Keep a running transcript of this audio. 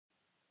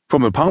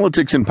From the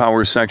Politics and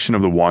Power section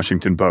of the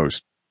Washington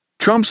Post,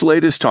 Trump's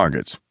latest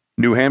targets,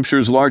 New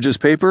Hampshire's largest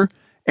paper,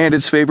 and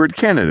its favorite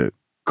candidate,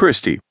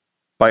 Christie,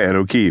 by Ed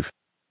O'Keefe.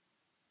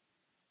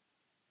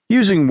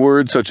 Using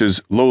words such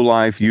as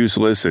lowlife,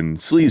 useless, and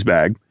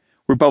sleazebag,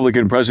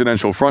 Republican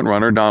presidential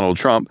frontrunner Donald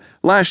Trump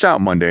lashed out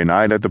Monday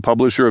night at the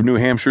publisher of New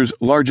Hampshire's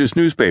largest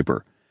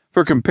newspaper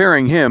for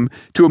comparing him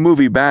to a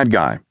movie bad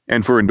guy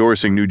and for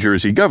endorsing New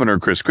Jersey Governor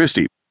Chris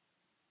Christie.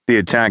 The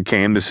attack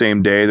came the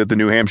same day that the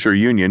New Hampshire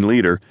Union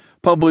leader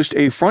published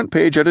a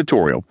front-page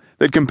editorial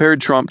that compared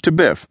Trump to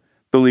Biff,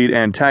 the lead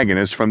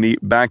antagonist from the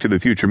Back to the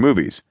Future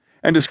movies,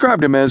 and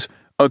described him as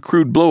a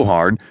crude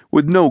blowhard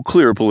with no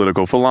clear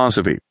political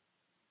philosophy.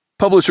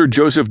 Publisher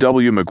Joseph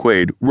W.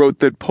 McQuaid wrote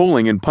that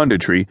polling and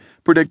punditry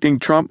predicting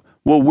Trump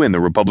will win the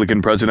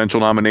Republican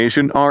presidential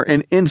nomination are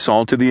an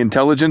insult to the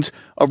intelligence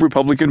of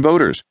Republican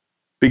voters.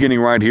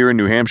 Beginning right here in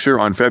New Hampshire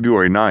on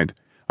February 9th,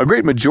 a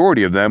great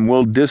majority of them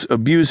will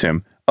disabuse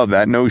him of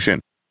that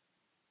notion.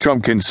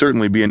 Trump can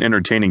certainly be an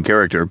entertaining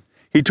character.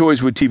 He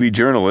toys with TV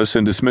journalists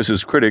and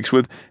dismisses critics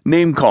with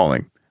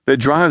name-calling that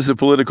drives the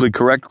politically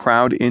correct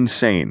crowd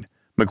insane,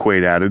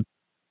 McQuaid added.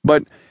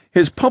 But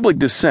his public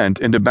descent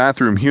into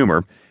bathroom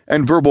humor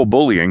and verbal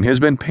bullying has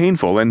been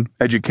painful and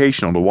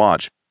educational to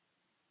watch.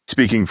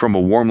 Speaking from a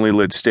warmly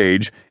lit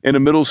stage in a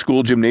middle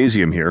school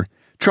gymnasium here,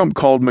 Trump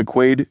called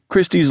McQuaid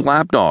Christie's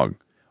lapdog,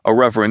 a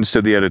reference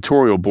to the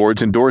editorial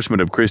board's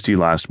endorsement of Christie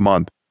last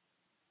month.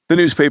 The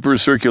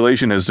newspaper's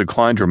circulation has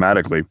declined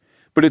dramatically,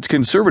 but its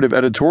conservative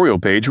editorial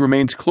page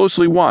remains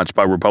closely watched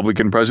by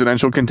Republican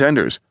presidential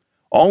contenders,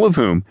 all of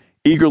whom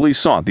eagerly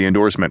sought the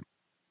endorsement.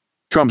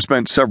 Trump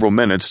spent several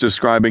minutes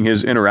describing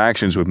his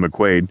interactions with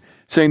McQuaid,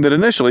 saying that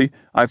initially,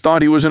 "I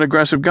thought he was an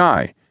aggressive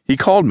guy. He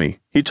called me.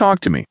 He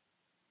talked to me."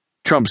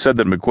 Trump said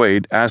that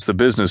McQuaid asked the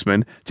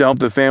businessman to help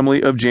the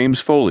family of James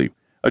Foley,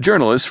 a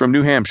journalist from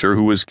New Hampshire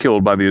who was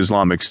killed by the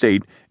Islamic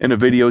State in a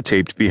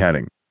videotaped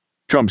beheading.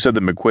 Trump said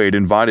that McQuaid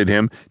invited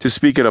him to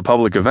speak at a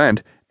public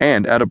event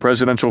and at a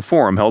presidential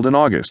forum held in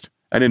August,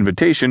 an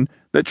invitation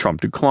that Trump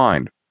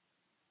declined.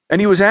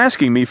 "And he was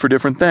asking me for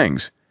different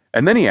things.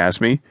 And then he asked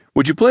me,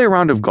 'Would you play a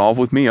round of golf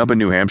with me up in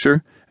New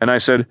Hampshire?' And I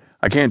said,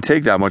 'I can't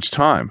take that much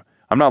time.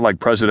 I'm not like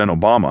President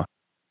Obama.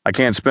 I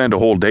can't spend a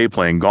whole day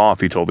playing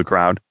golf,' he told the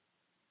crowd."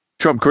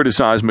 Trump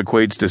criticized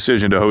McQuaid's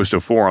decision to host a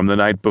forum the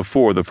night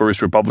before the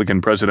first Republican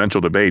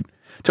presidential debate,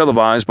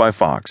 televised by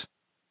Fox.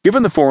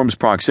 Given the forum's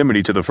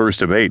proximity to the first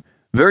debate,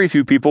 very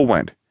few people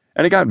went,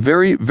 and it got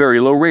very, very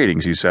low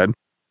ratings, he said.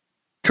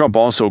 Trump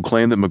also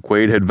claimed that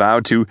McQuaid had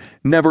vowed to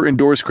never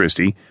endorse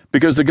Christie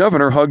because the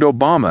governor hugged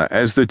Obama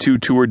as the two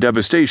toured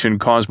devastation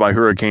caused by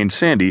Hurricane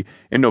Sandy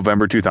in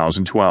November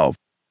 2012.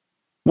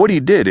 What he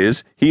did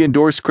is he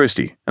endorsed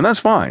Christie, and that's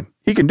fine.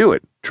 He can do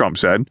it, Trump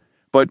said,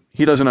 but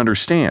he doesn't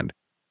understand.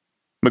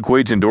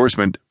 McQuaid's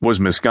endorsement was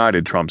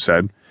misguided, Trump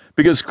said,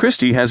 because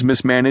Christie has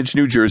mismanaged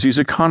New Jersey's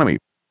economy.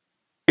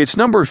 It's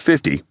number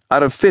 50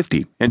 out of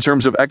 50 in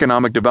terms of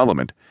economic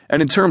development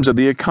and in terms of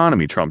the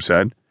economy, Trump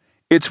said.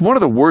 It's one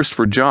of the worst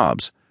for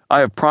jobs.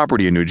 I have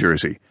property in New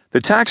Jersey. The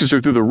taxes are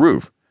through the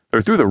roof.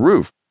 They're through the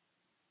roof.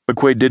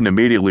 McQuaid didn't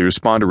immediately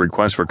respond to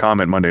requests for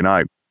comment Monday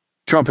night.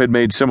 Trump had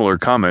made similar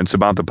comments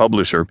about the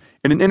publisher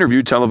in an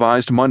interview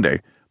televised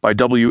Monday by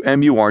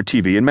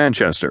WMUR-TV in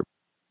Manchester.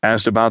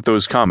 Asked about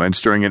those comments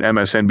during an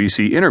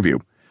MSNBC interview,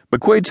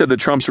 McQuaid said that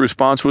Trump's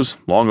response was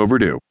long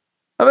overdue.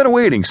 "I've been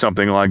awaiting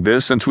something like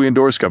this since we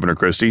endorsed Governor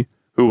Christie,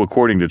 who,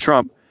 according to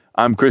Trump,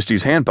 I'm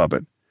Christie's hand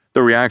puppet.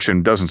 The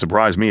reaction doesn't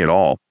surprise me at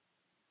all."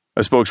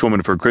 A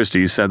spokeswoman for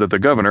Christie said that the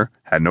governor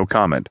had no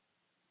comment.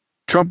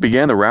 Trump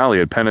began the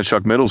rally at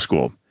Pennachuck Middle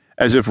School,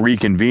 as if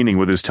reconvening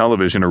with his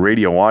television or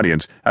radio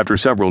audience after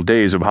several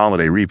days of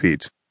holiday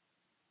repeats.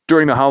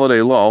 "During the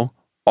holiday lull,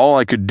 all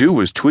I could do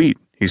was tweet,"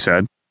 he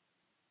said.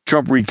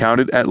 Trump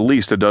recounted at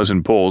least a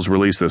dozen polls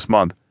released this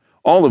month,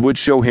 all of which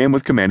show him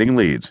with commanding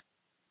leads.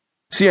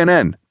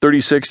 CNN,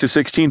 36 to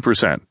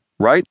 16%,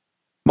 right?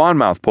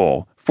 Monmouth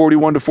poll,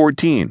 41 to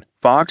 14.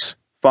 Fox,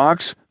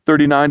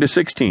 39 to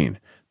 16.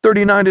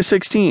 39 to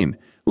 16.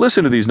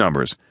 Listen to these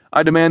numbers.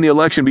 I demand the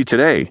election be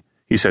today,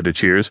 he said to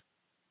Cheers.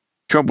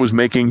 Trump was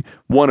making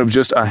one of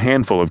just a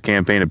handful of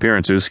campaign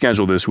appearances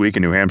scheduled this week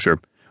in New Hampshire.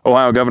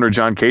 Ohio Governor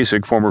John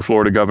Kasich, former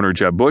Florida Governor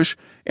Jeb Bush,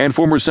 and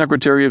former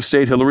Secretary of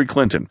State Hillary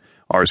Clinton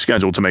are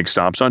scheduled to make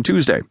stops on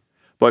Tuesday,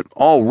 but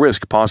all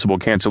risk possible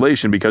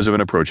cancellation because of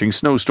an approaching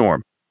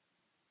snowstorm.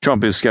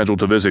 Trump is scheduled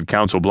to visit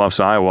Council Bluffs,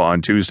 Iowa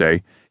on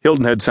Tuesday,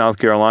 Hilton Head, South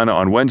Carolina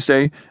on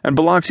Wednesday, and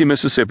Biloxi,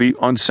 Mississippi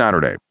on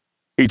Saturday.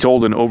 He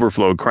told an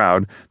overflow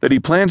crowd that he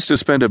plans to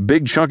spend a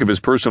big chunk of his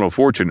personal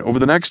fortune over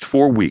the next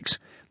 4 weeks,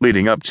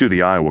 leading up to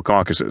the Iowa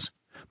caucuses.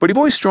 But he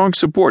voiced strong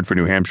support for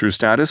New Hampshire's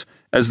status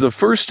as the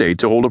first state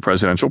to hold a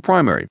presidential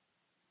primary.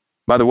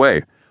 "By the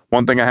way,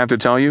 one thing I have to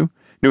tell you,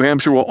 New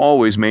Hampshire will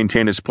always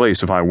maintain its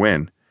place if I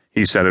win,"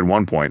 he said at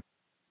one point.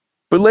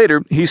 But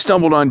later, he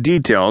stumbled on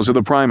details of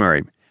the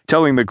primary,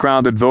 telling the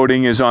crowd that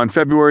voting is on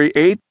February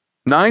 8th,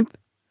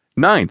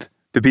 9th,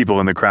 the people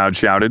in the crowd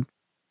shouted.